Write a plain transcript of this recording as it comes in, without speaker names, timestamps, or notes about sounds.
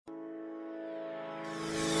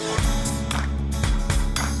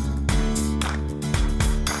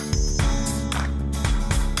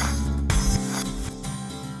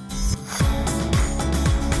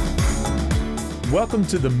Welcome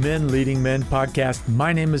to the Men Leading Men podcast.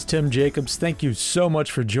 My name is Tim Jacobs. Thank you so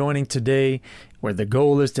much for joining today, where the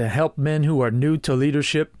goal is to help men who are new to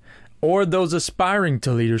leadership or those aspiring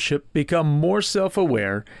to leadership become more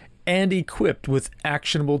self-aware and equipped with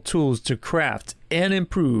actionable tools to craft and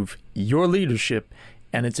improve your leadership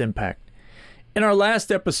and its impact. In our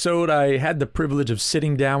last episode, I had the privilege of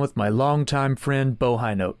sitting down with my longtime friend, Bo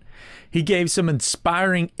Hinote. He gave some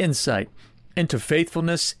inspiring insight into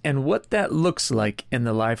faithfulness and what that looks like in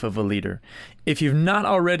the life of a leader. If you've not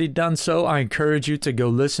already done so, I encourage you to go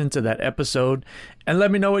listen to that episode and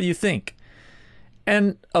let me know what you think.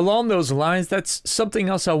 And along those lines, that's something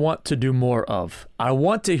else I want to do more of. I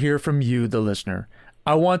want to hear from you, the listener.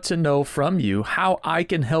 I want to know from you how I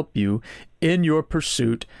can help you in your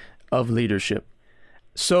pursuit of leadership.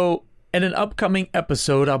 So in an upcoming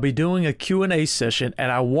episode, I'll be doing a Q&A session,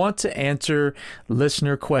 and I want to answer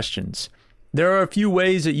listener questions. There are a few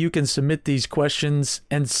ways that you can submit these questions,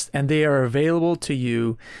 and they are available to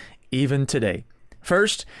you even today.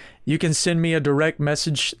 First, you can send me a direct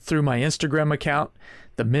message through my Instagram account,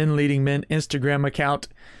 the Men Leading Men Instagram account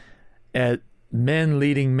at Men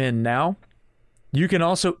Leading Men Now. You can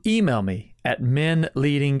also email me at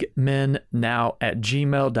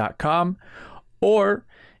menleadingmennow@gmail.com. Or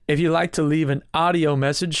if you like to leave an audio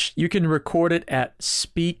message, you can record it at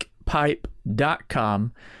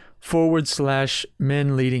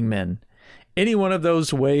speakpipe.com/Men Leading Men. Any one of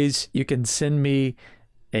those ways, you can send me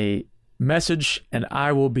a message, and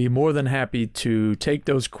I will be more than happy to take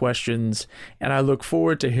those questions, and I look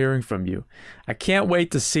forward to hearing from you. I can't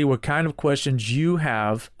wait to see what kind of questions you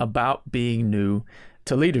have about being new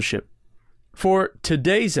to leadership. For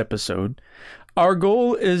today's episode, our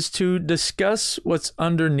goal is to discuss what's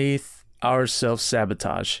underneath our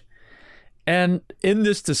self-sabotage. And in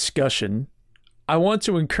this discussion, I want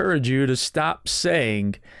to encourage you to stop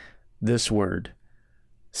saying this word.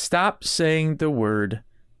 Stop saying the word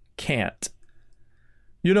can't.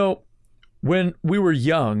 You know, when we were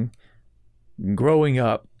young, growing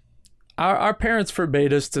up, our parents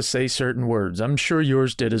forbade us to say certain words. I'm sure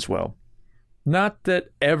yours did as well. Not that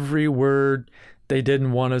every word they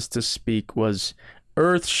didn't want us to speak was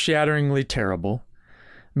earth-shatteringly terrible.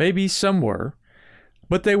 Maybe some were,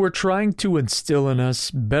 but they were trying to instill in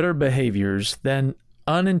us better behaviors than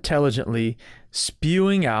unintelligently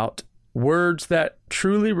spewing out words that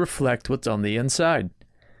truly reflect what's on the inside.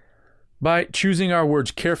 By choosing our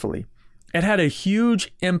words carefully, it had a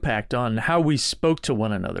huge impact on how we spoke to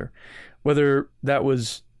one another, whether that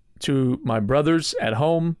was to my brothers at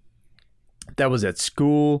home, that was at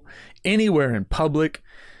school, anywhere in public,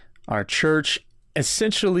 our church,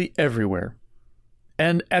 essentially everywhere.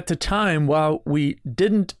 And at the time, while we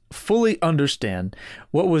didn't fully understand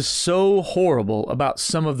what was so horrible about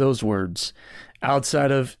some of those words,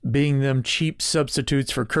 outside of being them cheap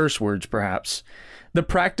substitutes for curse words perhaps, the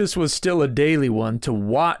practice was still a daily one to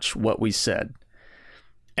watch what we said.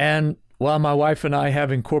 And while my wife and I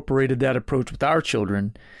have incorporated that approach with our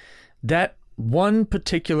children, that one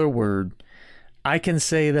particular word I can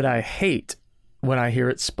say that I hate when I hear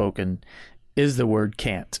it spoken is the word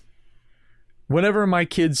can't. Whenever my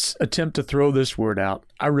kids attempt to throw this word out,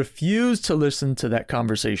 I refuse to listen to that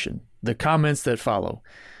conversation, the comments that follow,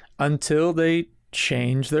 until they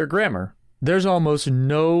change their grammar. There's almost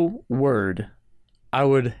no word I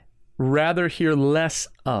would rather hear less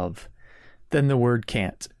of than the word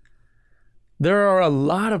can't. There are a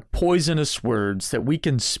lot of poisonous words that we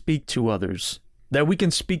can speak to others, that we can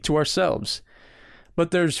speak to ourselves,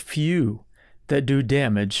 but there's few that do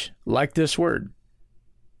damage like this word.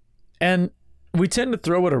 And we tend to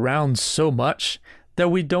throw it around so much that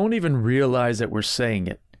we don't even realize that we're saying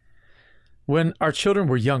it. When our children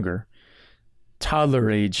were younger, toddler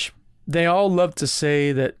age, they all loved to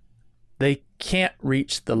say that they can't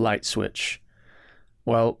reach the light switch.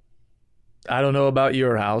 Well, I don't know about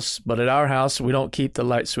your house, but at our house, we don't keep the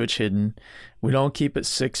light switch hidden. We don't keep it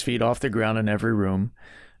 6 feet off the ground in every room.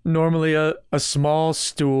 Normally, a small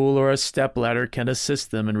stool or a stepladder can assist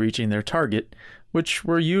them in reaching their target, which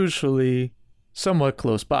were usually somewhat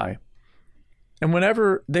close by. And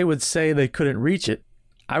whenever they would say they couldn't reach it,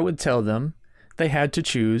 I would tell them they had to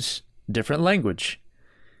choose different language.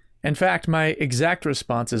 In fact, my exact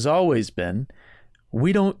response has always been,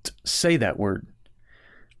 we don't say that word.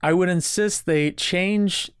 I would insist they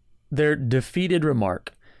change their defeated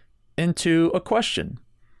remark into a question,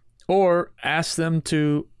 or ask them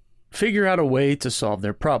to figure out a way to solve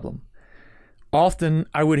their problem. Often,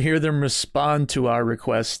 I would hear them respond to our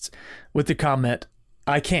requests with the comment,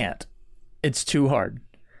 I can't. It's too hard.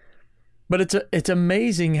 But it's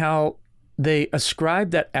amazing how they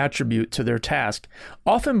ascribe that attribute to their task,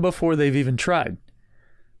 often before they've even tried.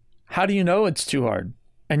 How do you know it's too hard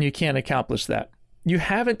and you can't accomplish that? You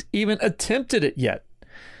haven't even attempted it yet.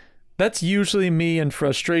 That's usually me in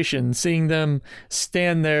frustration, seeing them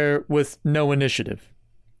stand there with no initiative.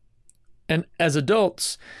 And as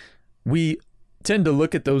adults, we tend to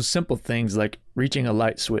look at those simple things like reaching a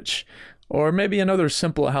light switch or maybe another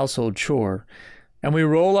simple household chore, and we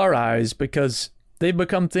roll our eyes because they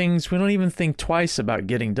become things we don't even think twice about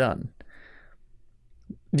getting done.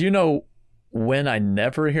 Do you know when I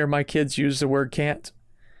never hear my kids use the word can't?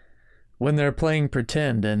 When they're playing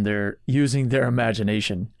pretend and they're using their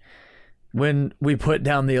imagination. When we put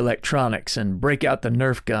down the electronics and break out the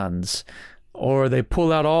Nerf guns, or they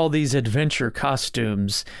pull out all these adventure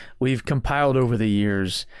costumes we've compiled over the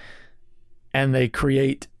years, and they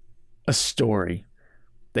create a story.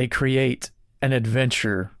 They create an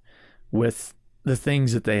adventure with the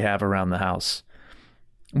things that they have around the house.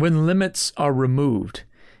 When limits are removed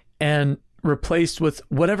and replaced with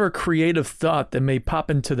whatever creative thought that may pop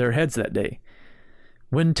into their heads that day.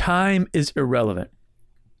 When time is irrelevant,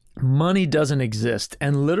 money doesn't exist,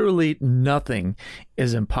 and literally nothing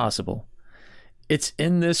is impossible. It's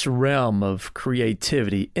in this realm of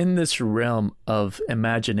creativity, in this realm of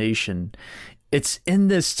imagination. It's in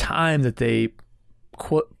this time that they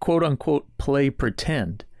quote unquote play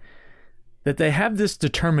pretend, that they have this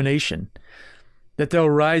determination that they'll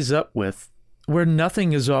rise up with where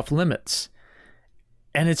nothing is off limits.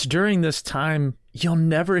 And it's during this time you'll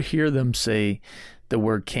never hear them say the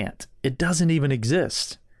word can't. It doesn't even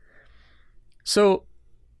exist. So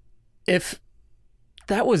if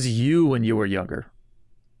that was you when you were younger,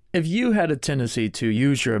 if you had a tendency to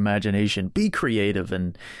use your imagination, be creative,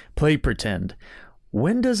 and play pretend,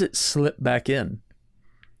 when does it slip back in?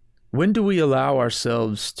 When do we allow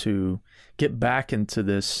ourselves to get back into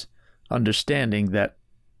this understanding that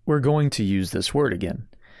we're going to use this word again?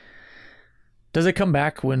 Does it come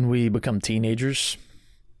back when we become teenagers?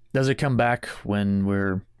 Does it come back when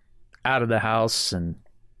we're out of the house and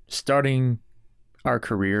starting our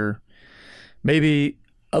career? Maybe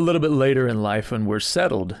a little bit later in life when we're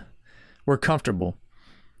settled, we're comfortable.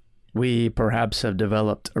 We perhaps have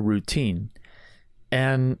developed a routine,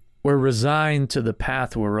 and we're resigned to the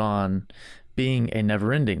path we're on being a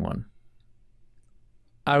never-ending one.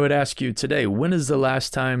 I would ask you today, when is the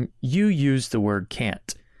last time you used the word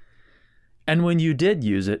can't? And when you did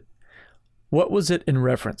use it, what was it in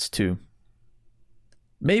reference to?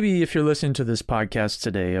 Maybe if you're listening to this podcast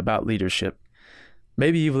today about leadership,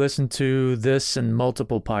 maybe you've listened to this and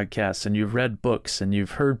multiple podcasts, and you've read books, and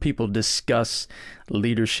you've heard people discuss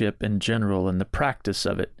leadership in general and the practice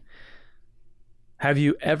of it. Have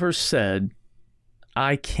you ever said,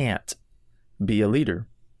 I can't be a leader?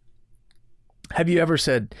 Have you ever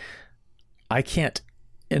said, I can't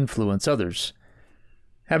influence others?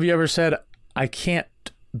 Have you ever said, I can't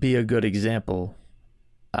be a good example?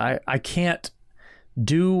 I can't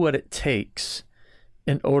do what it takes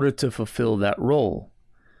in order to fulfill that role.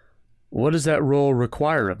 What does that role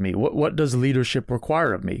require of me? What does leadership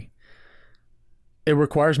require of me? It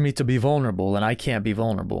requires me to be vulnerable, and I can't be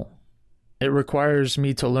vulnerable. It requires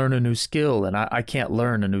me to learn a new skill, and I can't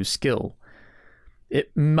learn a new skill.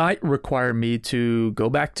 It might require me to go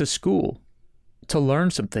back to school to learn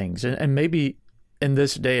some things. And maybe in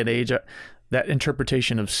this day and age, that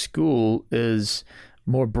interpretation of school is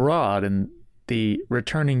more broad, and the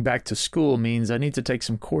returning back to school means I need to take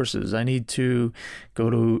some courses. I need to go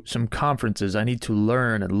to some conferences. I need to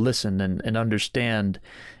learn and listen and understand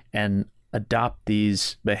and adopt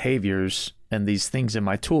these behaviors and these things in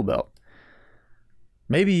my tool belt.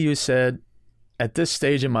 Maybe you said, at this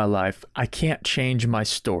stage in my life, I can't change my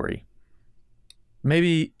story.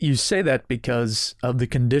 Maybe you say that because of the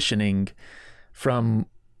conditioning from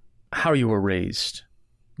how you were raised.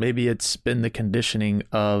 Maybe it's been the conditioning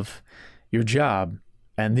of your job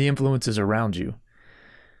and the influences around you.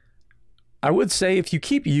 I would say if you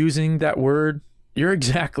keep using that word, you're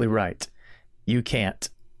exactly right. You can't.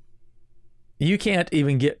 You can't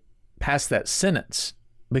even get past that sentence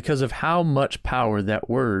because of how much power that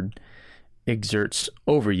word exerts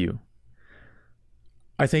over you.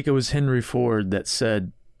 I think it was Henry Ford that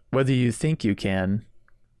said, whether you think you can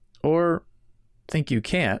or think you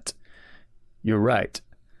can't, you're right.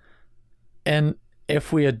 And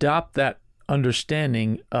if we adopt that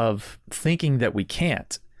understanding of thinking that we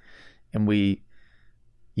can't, and we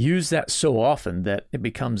use that so often that it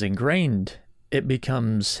becomes ingrained, it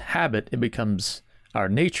becomes habit, it becomes our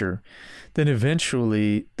nature, then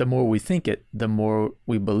eventually the more we think it, the more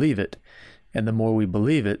we believe it. And the more we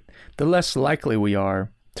believe it, the less likely we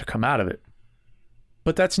are to come out of it.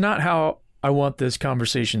 But that's not how I want this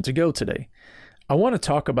conversation to go today. I want to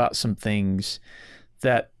talk about some things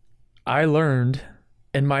that I learned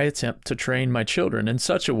in my attempt to train my children in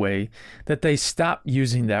such a way that they stop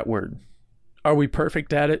using that word. Are we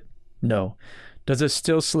perfect at it? No. Does it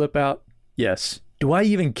still slip out? Yes. Do I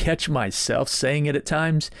even catch myself saying it at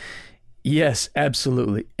times? Yes,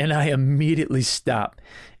 absolutely. And I immediately stop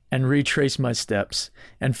and retrace my steps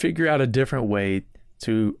and figure out a different way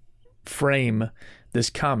to frame this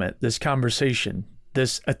comment, this conversation,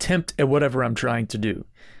 this attempt at whatever I'm trying to do.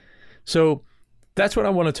 So that's what I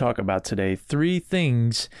want to talk about today. 3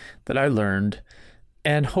 things that I learned,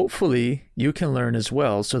 and hopefully you can learn as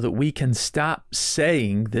well, so that we can stop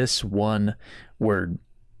saying this one word.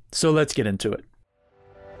 So let's get into it.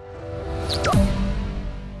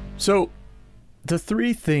 So the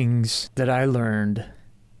 3 things that I learned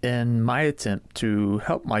in my attempt to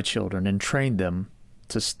help my children and train them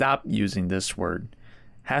to stop using this word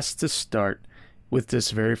has to start with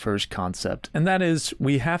this very first concept, and that is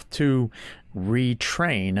we have to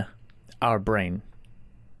retrain our brain.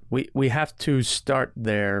 We have to start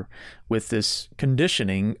there with this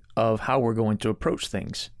conditioning of how we're going to approach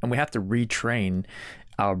things, and we have to retrain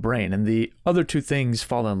our brain. And the other 2 things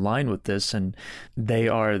fall in line with this, and they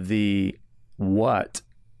are the what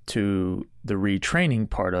to the retraining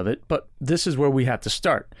part of it, but this is where we have to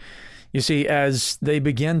start. You see, as they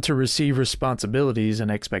begin to receive responsibilities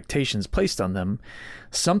and expectations placed on them,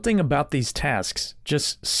 something about these tasks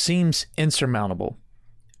just seems insurmountable.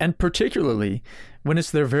 And particularly when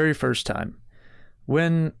it's their very first time,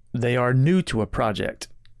 when they are new to a project,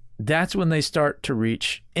 that's when they start to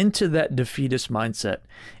reach into that defeatist mindset,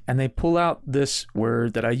 and they pull out this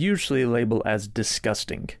word that I usually label as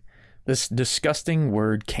disgusting. This disgusting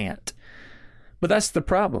word can't. But that's the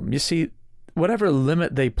problem. You see, whatever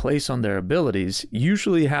limit they place on their abilities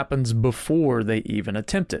usually happens before they even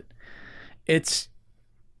attempt it. It's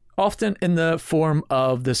often in the form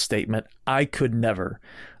of the statement, I could never,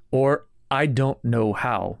 or I don't know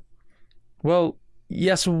how. Well,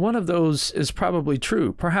 yes, one of those is probably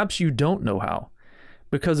true. Perhaps you don't know how,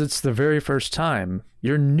 because it's the very first time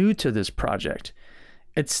you're new to this project.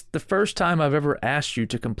 It's the first time I've ever asked you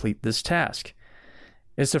to complete this task.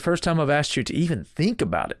 It's the first time I've asked you to even think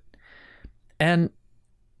about it. And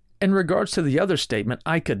in regards to the other statement,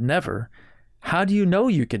 I could never, how do you know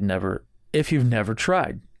you could never if you've never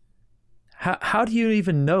tried? How do you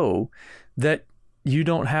even know that you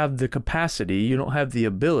don't have the capacity, you don't have the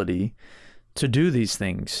ability to do these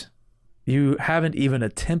things? You haven't even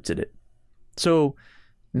attempted it. So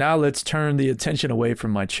now let's turn the attention away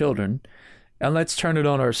from my children and let's turn it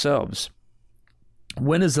on ourselves.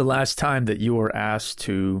 When is the last time that you were asked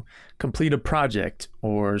to complete a project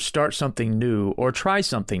or start something new or try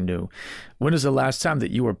something new? When is the last time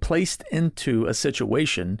that you were placed into a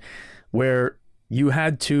situation where you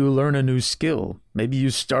had to learn a new skill? Maybe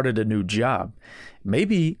you started a new job.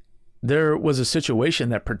 Maybe there was a situation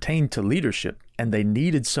that pertained to leadership and they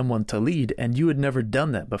needed someone to lead and you had never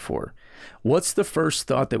done that before. What's the first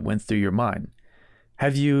thought that went through your mind?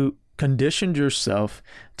 Have you conditioned yourself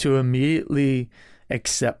to immediately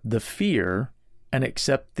accept the fear and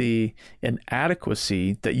accept the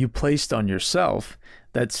inadequacy that you placed on yourself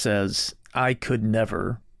that says, I could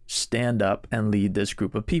never stand up and lead this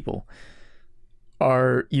group of people?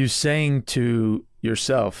 Are you saying to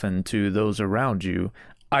yourself and to those around you,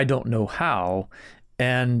 I don't know how,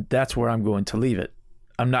 and that's where I'm going to leave it?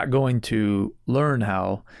 I'm not going to learn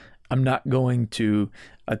how. I'm not going to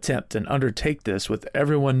attempt and undertake this with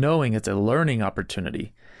everyone knowing it's a learning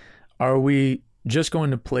opportunity. Are we just going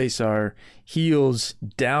to place our heels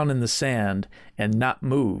down in the sand and not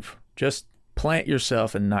move? Just plant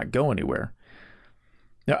yourself and not go anywhere.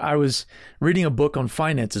 Now, I was reading a book on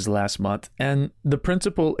finances last month, and the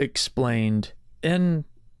principle explained in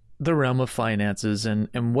the realm of finances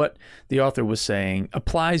and what the author was saying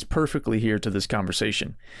applies perfectly here to this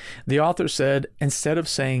conversation. The author said, instead of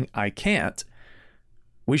saying, I can't,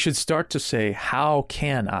 we should start to say, how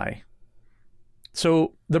can I?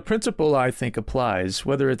 So the principle, I think, applies,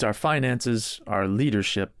 whether it's our finances, our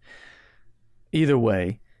leadership, either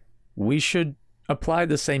way, we should apply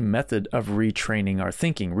the same method of retraining our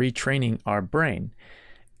thinking, retraining our brain.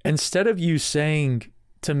 Instead of you saying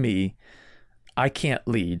to me, I can't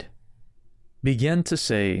lead, begin to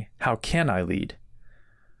say, how can I lead?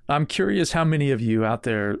 I'm curious how many of you out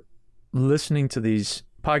there listening to these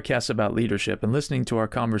podcasts about leadership and listening to our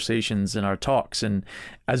conversations and our talks, and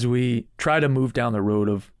as we try to move down the road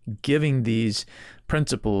of giving these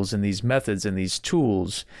principles and these methods and these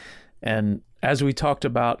tools, and as we talked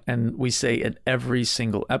about and we say in every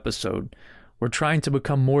single episode, we're trying to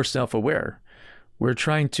become more self-aware. We're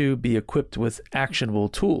trying to be equipped with actionable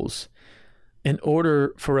tools in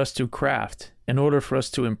order for us to craft, in order for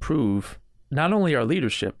us to improve not only our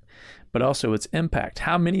leadership, but also its impact.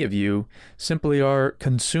 How many of you simply are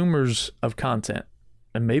consumers of content?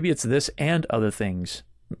 And maybe it's this and other things.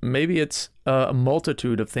 Maybe it's a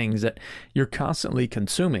multitude of things that you're constantly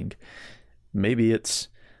consuming. Maybe it's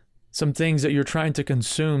some things that you're trying to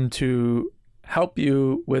consume to help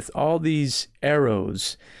you with all these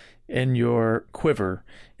arrows in your quiver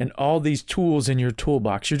and all these tools in your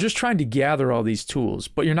toolbox. You're just trying to gather all these tools,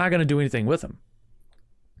 but you're not going to do anything with them.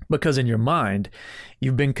 Because in your mind,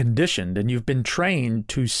 you've been conditioned and you've been trained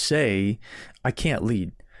to say, I can't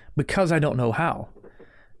lead because I don't know how.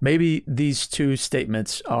 Maybe these two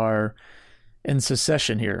statements are in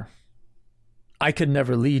succession here. I could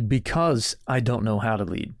never lead because I don't know how to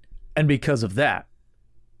lead. And because of that,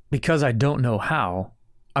 because I don't know how,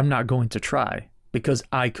 I'm not going to try because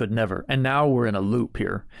I could never. And now we're in a loop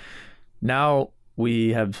here. Now we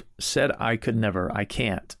have said I could never, I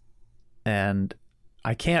can't. And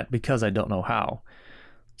I can't because I don't know how.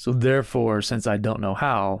 So therefore, since I don't know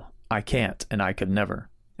how, I can't and I could never.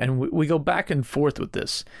 And we go back and forth with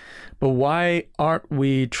this. But why aren't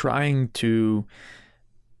we trying to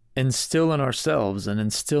instill in ourselves and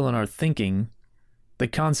instill in our thinking the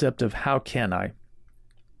concept of how can I?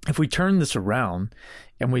 If we turn this around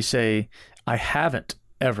and we say, I haven't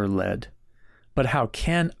ever led, but how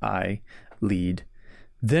can I lead?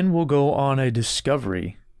 Then we'll go on a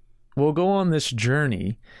discovery. We'll go on this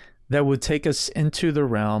journey that would take us into the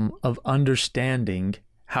realm of understanding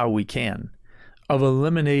how we can, of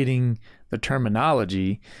eliminating the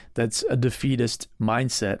terminology that's a defeatist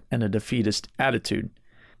mindset and a defeatist attitude.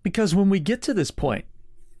 Because when we get to this point,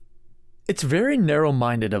 it's very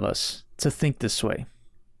narrow-minded of us to think this way.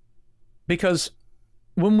 Because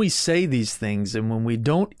when we say these things and when we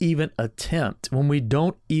don't even attempt, when we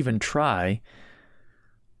don't even try,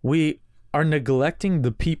 we are neglecting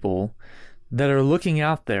the people that are looking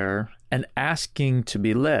out there and asking to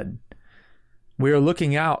be led. We are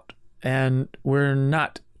looking out and we're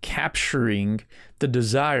not capturing the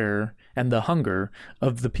desire and the hunger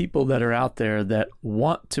of the people that are out there that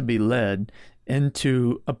want to be led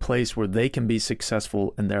into a place where they can be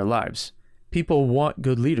successful in their lives. People want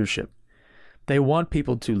good leadership. They want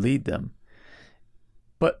people to lead them.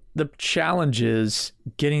 But the challenge is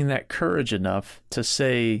getting that courage enough to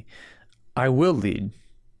say, I will lead.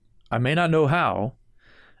 I may not know how.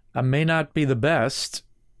 I may not be the best,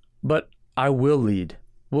 but I will lead.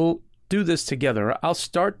 We'll do this together. I'll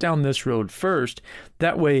start down this road first.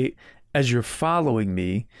 That way, as you're following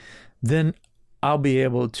me, then I'll be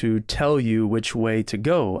able to tell you which way to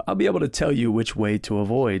go. I'll be able to tell you which way to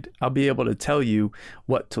avoid. I'll be able to tell you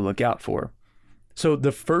what to look out for. So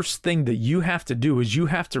the first thing that you have to do is you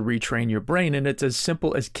have to retrain your brain. And it's as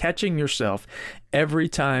simple as catching yourself every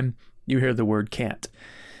time you hear the word can't.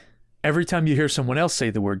 Every time you hear someone else say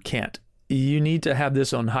the word can't, you need to have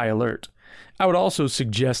this on high alert. I would also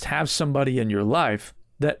suggest have somebody in your life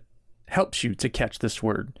that helps you to catch this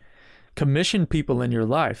word. Commission people in your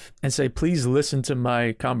life and say, please listen to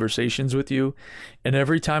my conversations with you. And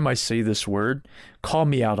every time I say this word, call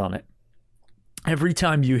me out on it. Every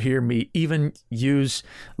time you hear me even use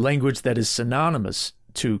language that is synonymous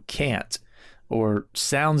to can't or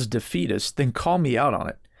sounds defeatist, then call me out on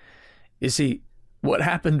it. You see, what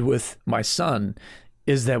happened with my son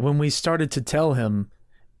is that when we started to tell him,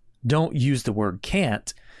 don't use the word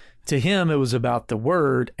can't, to him it was about the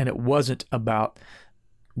word and it wasn't about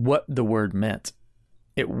what the word meant.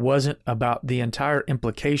 It wasn't about the entire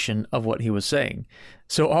implication of what he was saying.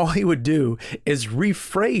 So all he would do is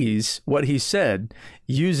rephrase what he said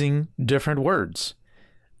using different words.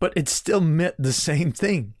 But it still meant the same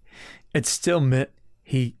thing. It still meant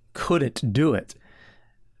he couldn't do it.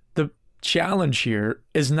 The challenge here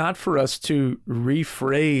is not for us to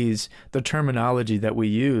rephrase the terminology that we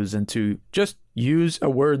use and to just use a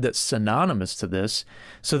word that's synonymous to this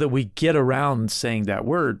so that we get around saying that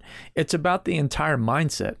word. It's about the entire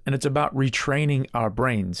mindset, and it's about retraining our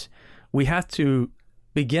brains. We have to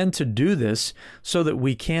begin to do this so that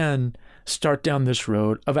we can start down this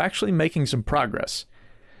road of actually making some progress.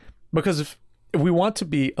 Because if we want to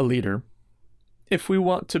be a leader, if we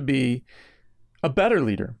want to be a better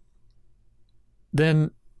leader,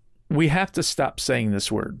 then we have to stop saying this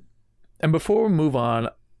word. And before we move on,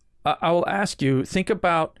 I will ask you, think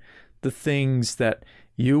about the things that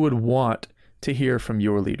you would want to hear from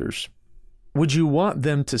your leaders. Would you want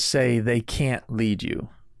them to say they can't lead you?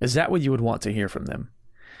 Is that what you would want to hear from them?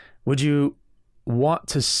 Would you want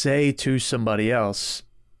to say to somebody else,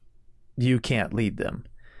 you can't lead them?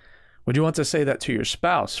 Would you want to say that to your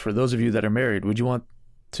spouse, for those of you that are married? Would you want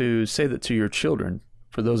to say that to your children,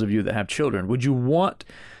 for those of you that have children? Would you want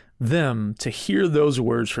them to hear those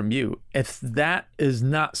words from you? If that is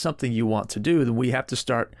not something you want to do, then we have to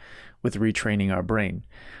start with retraining our brain.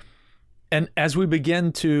 And as we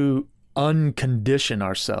begin to uncondition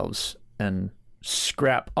ourselves and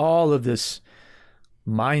scrap all of this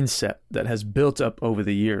mindset that has built up over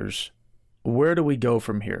the years, where do we go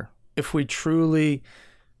from here? If we truly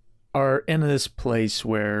are in this place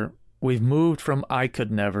where we've moved from I could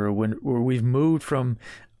never, where we've moved from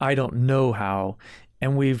I don't know how,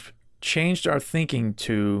 and we've changed our thinking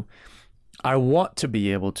to I want to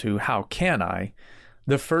be able to, how can I?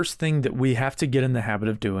 The first thing that we have to get in the habit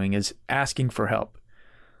of doing is asking for help.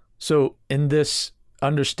 So in this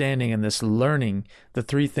understanding and this learning, the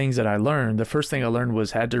three things that I learned, the first thing I learned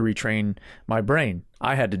was had to retrain my brain.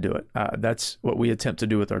 I had to do it. That's what we attempt to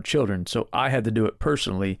do with our children. So I had to do it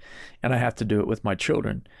personally, and I have to do it with my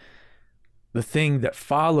children. The thing that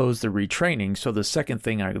follows the retraining, so the second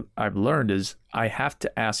thing I've learned is I have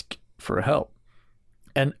to ask for help.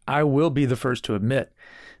 And I will be the first to admit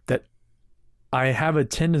that I have a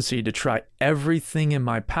tendency to try everything in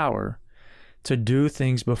my power to do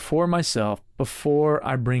things before myself, before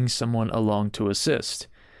I bring someone along to assist.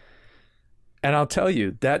 And I'll tell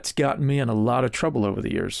you, that's gotten me in a lot of trouble over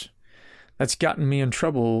the years. That's gotten me in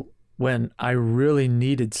trouble when I really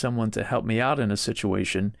needed someone to help me out in a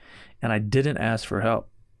situation, and I didn't ask for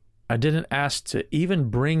help. I didn't ask to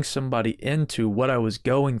even bring somebody into what I was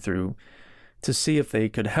going through to see if they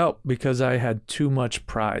could help, because I had too much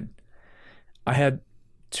pride. I had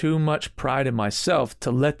too much pride in myself to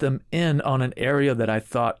let them in on an area that I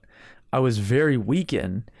thought I was very weak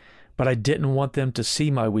in, but I didn't want them to see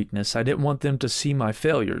my weakness. I didn't want them to see my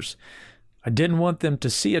failures. I didn't want them to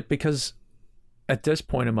see it because at this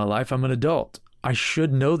point in my life, I'm an adult. I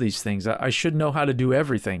should know these things. I should know how to do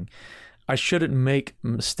everything. I shouldn't make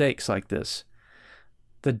mistakes like this.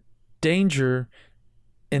 The danger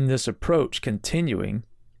in this approach continuing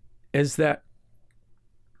is that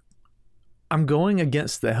I'm going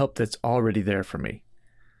against the help that's already there for me.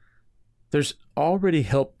 There's already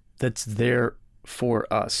help that's there for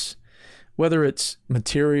us, whether it's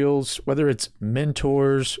materials, whether it's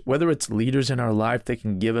mentors, whether it's leaders in our life that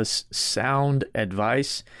can give us sound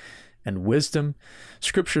advice and wisdom.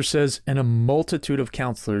 Scripture says, in a multitude of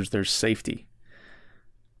counselors, there's safety.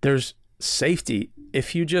 There's safety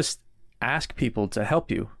if you just ask people to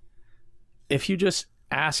help you. If you just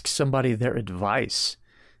ask somebody their advice.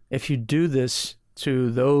 If you do this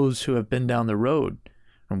to those who have been down the road,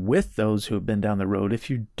 and with those who have been down the road, if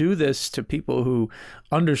you do this to people who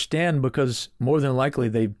understand because more than likely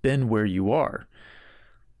they've been where you are.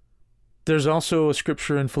 There's also a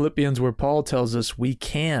scripture in Philippians where Paul tells us we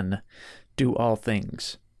can do all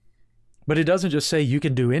things. But he doesn't just say you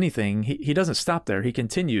can do anything. He doesn't stop there. He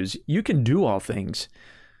continues, you can do all things.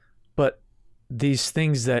 But these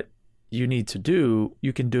things that you need to do,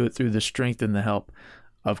 you can do it through the strength and the help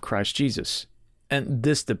of Christ Jesus. And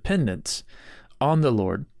this dependence on the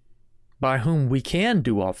Lord, by whom we can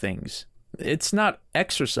do all things, it's not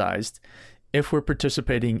exercised if we're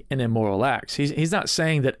participating in immoral acts. He's not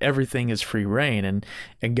saying that everything is free reign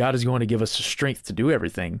and God is going to give us the strength to do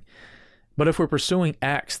everything. But if we're pursuing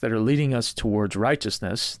acts that are leading us towards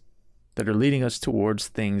righteousness, that are leading us towards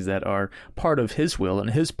things that are part of His will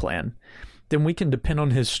and His plan, then we can depend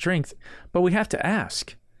on His strength, but we have to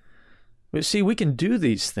ask. See, we can do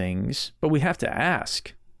these things, but we have to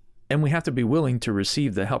ask, and we have to be willing to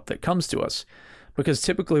receive the help that comes to us. Because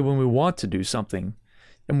typically when we want to do something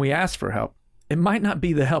and we ask for help, it might not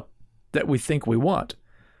be the help that we think we want.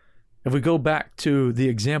 If we go back to the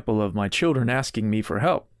example of my children asking me for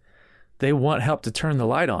help, they want help to turn the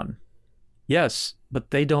light on. Yes,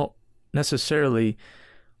 but they don't necessarily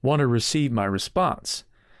want to receive my response,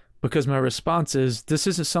 because my response is, this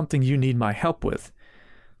isn't something you need my help with.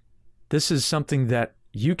 This is something that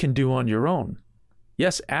you can do on your own.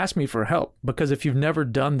 Yes, ask me for help, because if you've never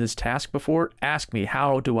done this task before, ask me,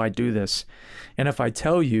 how do I do this? And if I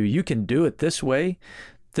tell you, you can do it this way,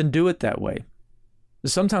 then do it that way.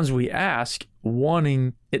 Sometimes we ask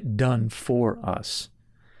wanting it done for us.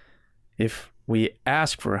 If we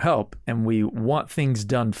ask for help and we want things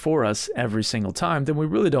done for us every single time, then we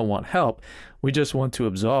really don't want help. We just want to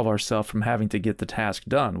absolve ourselves from having to get the task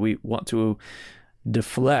done. We want to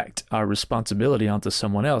deflect our responsibility onto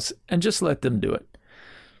someone else and just let them do it.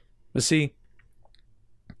 But see,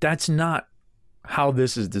 that's not how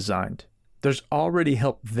this is designed. There's already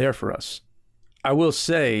help there for us. I will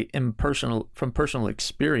say from personal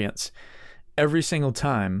experience, every single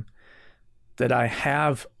time that I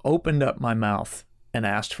have opened up my mouth and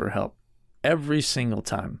asked for help, every single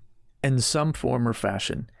time, in some form or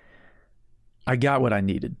fashion, I got what I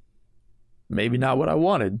needed. Maybe not what I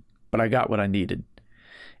wanted, but I got what I needed.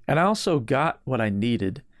 And I also got what I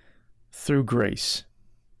needed through grace.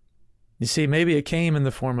 You see, maybe it came in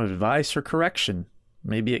the form of advice or correction.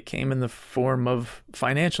 Maybe it came in the form of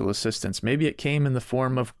financial assistance. Maybe it came in the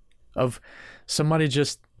form of somebody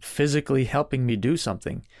just physically helping me do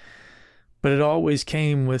something. But it always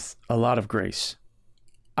came with a lot of grace.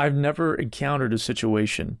 I've never encountered a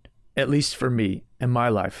situation, at least for me in my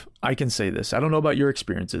life, I can say this. I don't know about your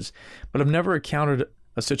experiences, but I've never encountered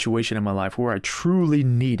a situation in my life where I truly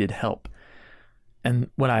needed help. And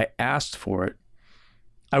when I asked for it,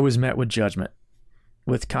 I was met with judgment,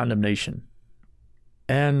 with condemnation.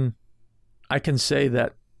 And I can say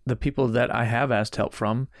that the people that I have asked help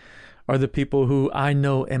from are the people who I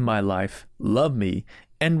know in my life love me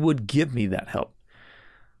and would give me that help.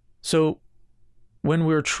 So when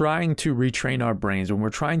we're trying to retrain our brains, when we're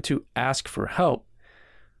trying to ask for help,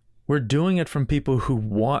 we're doing it from people who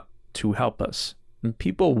want to help us. And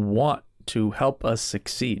people want to help us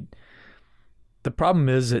succeed. The problem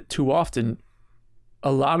is that too often,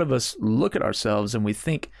 a lot of us look at ourselves and we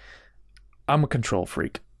think, I'm a control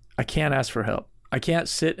freak. I can't ask for help. I can't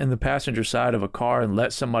sit in the passenger side of a car and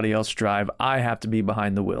let somebody else drive. I have to be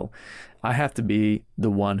behind the wheel. I have to be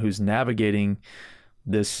the one who's navigating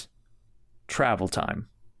this travel time.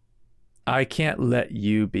 I can't let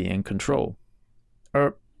you be in control.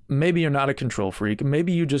 Or maybe you're not a control freak.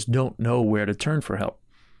 Maybe you just don't know where to turn for help.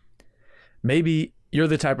 Maybe you're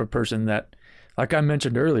the type of person that, like I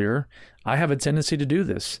mentioned earlier, I have a tendency to do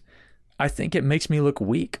this. I think it makes me look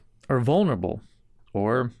weak or vulnerable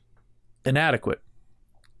or inadequate.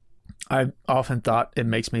 I've often thought it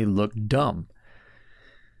makes me look dumb.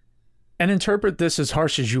 And interpret this as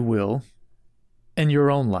harsh as you will in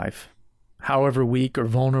your own life. However weak or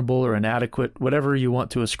vulnerable or inadequate, whatever you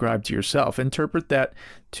want to ascribe to yourself, interpret that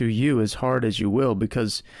to you as hard as you will,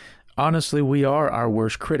 because honestly, we are our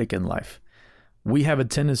worst critic in life. We have a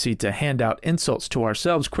tendency to hand out insults to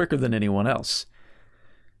ourselves quicker than anyone else.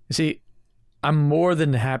 You see, I'm more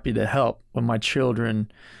than happy to help when my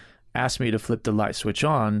children ask me to flip the light switch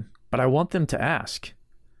on, but I want them to ask.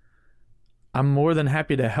 I'm more than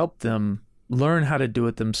happy to help them learn how to do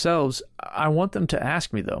it themselves. I want them to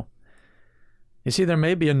ask me, though. You see, there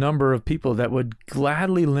may be a number of people that would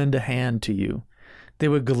gladly lend a hand to you. They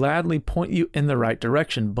would gladly point you in the right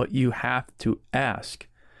direction, but you have to ask.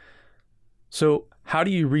 So how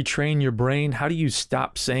do you retrain your brain? How do you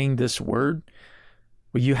stop saying this word?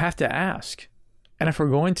 Well, you have to ask. And if we're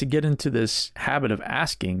going to get into this habit of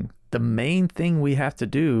asking, the main thing we have to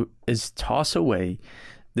do is toss away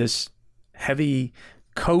this heavy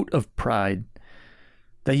coat of pride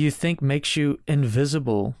that you think makes you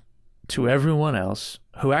invisible to everyone else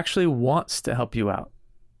who actually wants to help you out,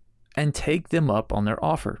 and take them up on their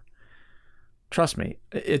offer. Trust me,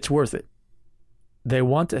 it's worth it. They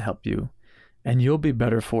want to help you, and you'll be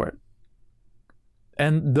better for it.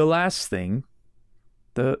 And the last thing,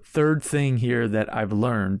 the third thing here that I've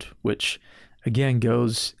learned, which again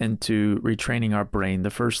goes into retraining our brain. The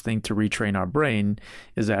first thing to retrain our brain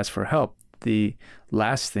is ask for help. The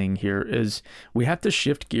last thing here is we have to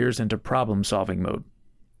shift gears into problem-solving mode.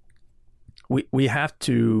 We have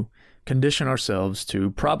to condition ourselves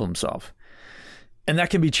to problem solve. And that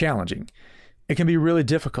can be challenging. It can be really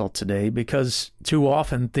difficult today because too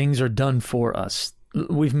often things are done for us.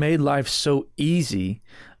 We've made life so easy.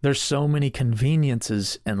 There's so many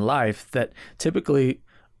conveniences in life that typically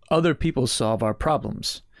other people solve our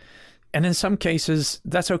problems. And in some cases,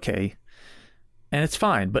 that's okay. And it's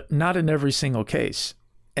fine, but not in every single case.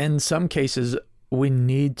 In some cases, we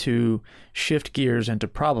need to shift gears into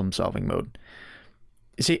problem-solving mode.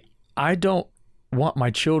 You see, I don't want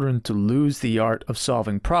my children to lose the art of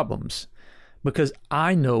solving problems because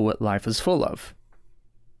I know what life is full of.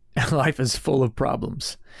 And life is full of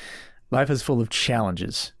problems. Life is full of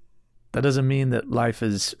challenges. That doesn't mean that life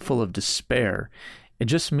is full of despair. It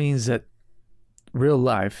just means that real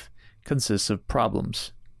life consists of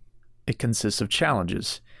problems. It consists of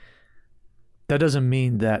challenges. That doesn't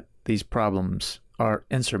mean that these problems are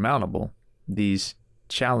insurmountable. These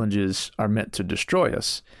challenges are meant to destroy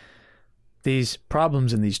us. These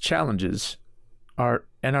problems and these challenges are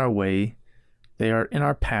in our way. They are in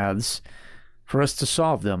our paths for us to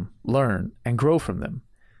solve them, learn, and grow from them.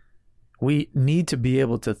 We need to be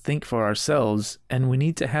able to think for ourselves, and we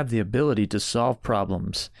need to have the ability to solve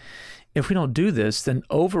problems. If we don't do this, then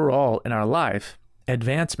overall in our life,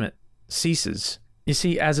 advancement ceases. You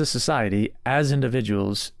see, as a society, as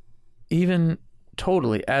individuals, even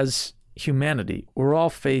totally as humanity, we're all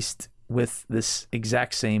faced with this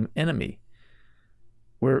exact same enemy.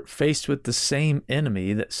 We're faced with the same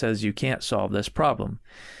enemy that says you can't solve this problem.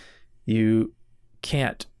 You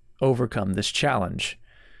can't overcome this challenge.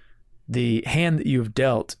 The hand that you've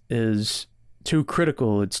dealt is too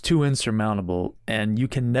critical, it's too insurmountable, and you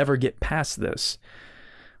can never get past this.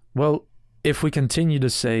 Well, if we continue to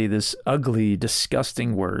say this ugly,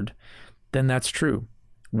 disgusting word, then that's true.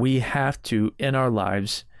 We have to, in our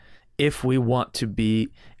lives, if we want to be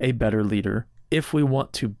a better leader, if we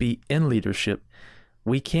want to be in leadership,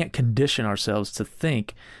 we can't condition ourselves to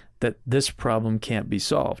think that this problem can't be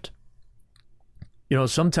solved.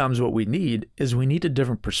 Sometimes what we need is we need a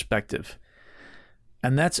different perspective.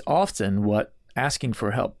 And that's often what asking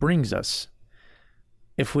for help brings us.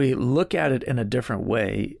 If we look at it in a different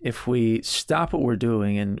way, if we stop what we're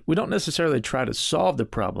doing and we don't necessarily try to solve the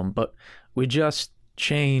problem, but we just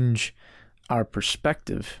change our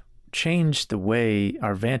perspective, change the way,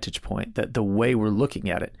 our vantage point, that the way we're looking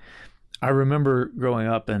at it. I remember growing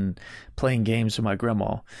up and playing games with my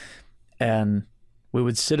grandma, and we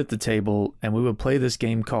would sit at the table and we would play this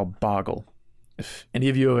game called Boggle. If any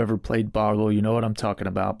of you have ever played Boggle, you know what I'm talking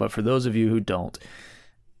about. But for those of you who don't,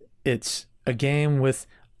 it's a game with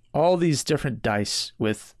all these different dice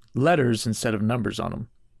with letters instead of numbers on them.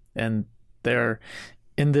 And they're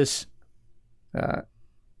in this, I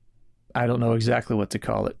don't know exactly what to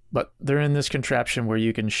call it, but they're in this contraption where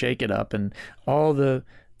you can shake it up and all the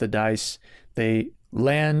dice, they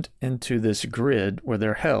land into this grid where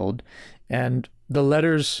they're held, and the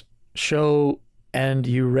letters show, and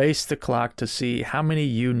you race the clock to see how many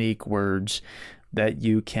unique words that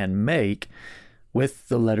you can make with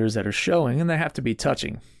the letters that are showing, and they have to be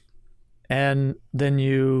touching. And then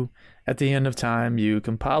you, at the end of time, you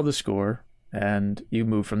compile the score and you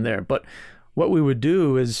move from there. But what we would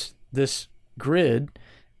do is this grid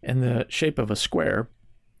in the shape of a square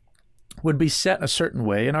would be set a certain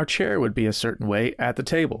way, and our chair would be a certain way at the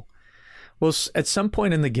table. Well, at some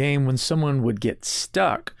point in the game, when someone would get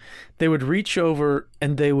stuck, they would reach over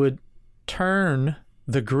and they would turn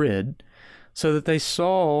the grid so that they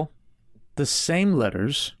saw the same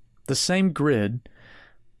letters, the same grid,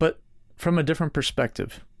 but from a different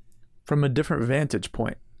perspective, from a different vantage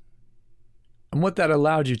point. And what that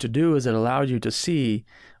allowed you to do is it allowed you to see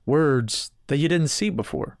words that you didn't see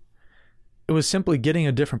before. It was simply getting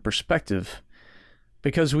a different perspective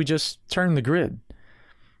because we just turned the grid.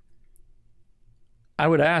 I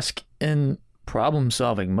would ask, in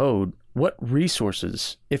problem-solving mode, what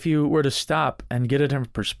resources, if you were to stop and get a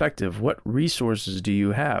different perspective, what resources do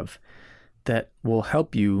you have that will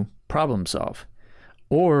help you problem solve?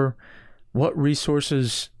 Or what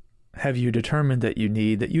resources have you determined that you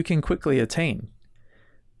need that you can quickly attain?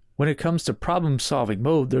 When it comes to problem-solving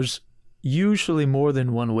mode, there's usually more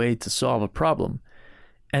than one way to solve a problem.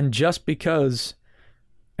 And just because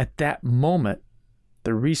at that moment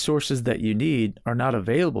the resources that you need are not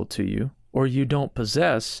available to you or you don't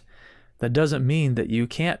possess, that doesn't mean that you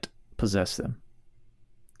can't possess them.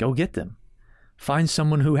 Go get them. Find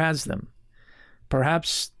someone who has them.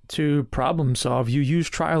 Perhaps to problem solve, you use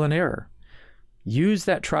trial and error. Use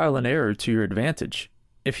that trial and error to your advantage.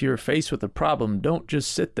 If you're faced with a problem, don't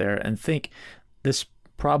just sit there and think this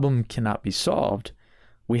problem cannot be solved.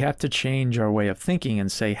 We have to change our way of thinking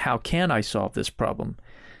and say, how can I solve this problem?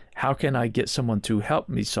 How can I get someone to help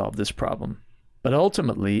me solve this problem? But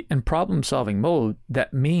ultimately, in problem-solving mode,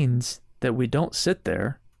 that means that we don't sit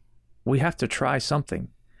there. We have to try something.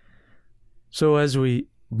 So as we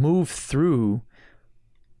move through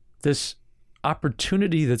this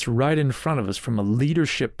opportunity that's right in front of us from a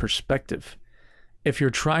leadership perspective, if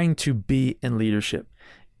you're trying to be in leadership,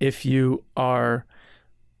 if you are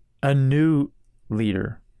a new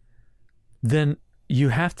leader, then you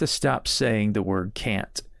have to stop saying the word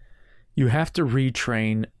can't. You have to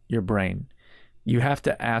retrain your brain. You have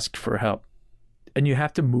to ask for help. And you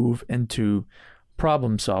have to move into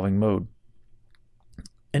problem-solving mode.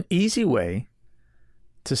 An easy way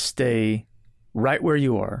to stay right where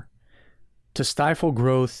you are, to stifle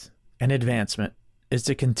growth and advancement, is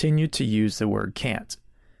to continue to use the word can't.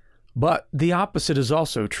 But the opposite is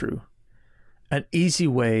also true. An easy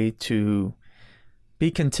way to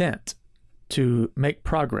be content, to make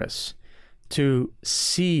progress, to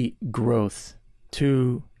see growth,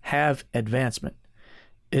 to have advancement,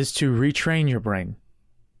 is to retrain your brain,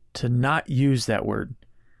 to not use that word,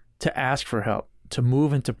 to ask for help, to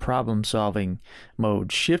move into problem-solving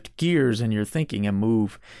mode. Shift gears in your thinking and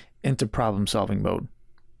move into problem-solving mode.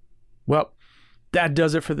 Well, that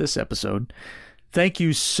does it for this episode. Thank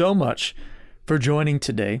you so much for joining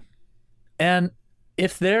today. And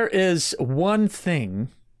if there is one thing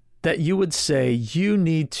that you would say you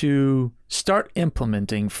need to start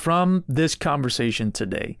implementing from this conversation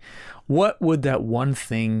today, what would that one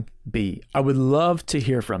thing be? I would love to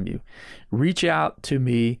hear from you. Reach out to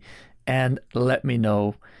me and let me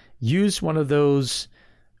know. Use one of those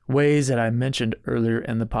ways that I mentioned earlier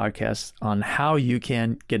in the podcast on how you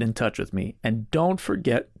can get in touch with me. And don't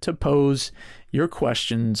forget to pose your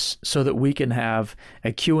questions so that we can have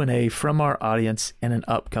a Q&A from our audience in an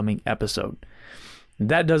upcoming episode.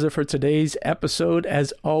 That does it for today's episode.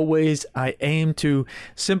 As always, I aim to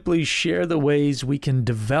simply share the ways we can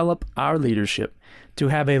develop our leadership to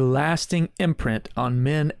have a lasting imprint on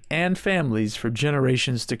men and families for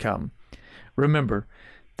generations to come. Remember,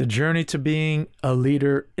 the journey to being a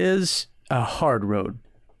leader is a hard road.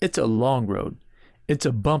 It's a long road. It's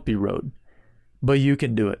a bumpy road, but you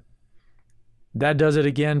can do it. That does it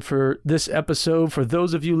again for this episode. For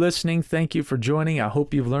those of you listening, thank you for joining. I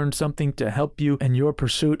hope you've learned something to help you in your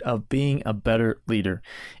pursuit of being a better leader.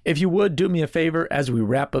 If you would, do me a favor as we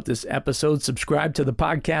wrap up this episode, subscribe to the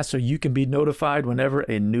podcast so you can be notified whenever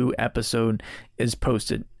a new episode is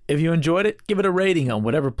posted. If you enjoyed it, give it a rating on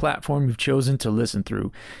whatever platform you've chosen to listen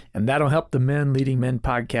through, and that'll help the Men Leading Men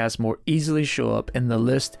podcast more easily show up in the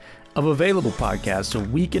list of available podcasts so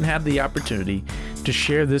we can have the opportunity to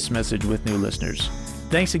share this message with new listeners.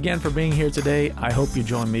 Thanks again for being here today. I hope you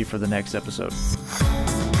join me for the next episode.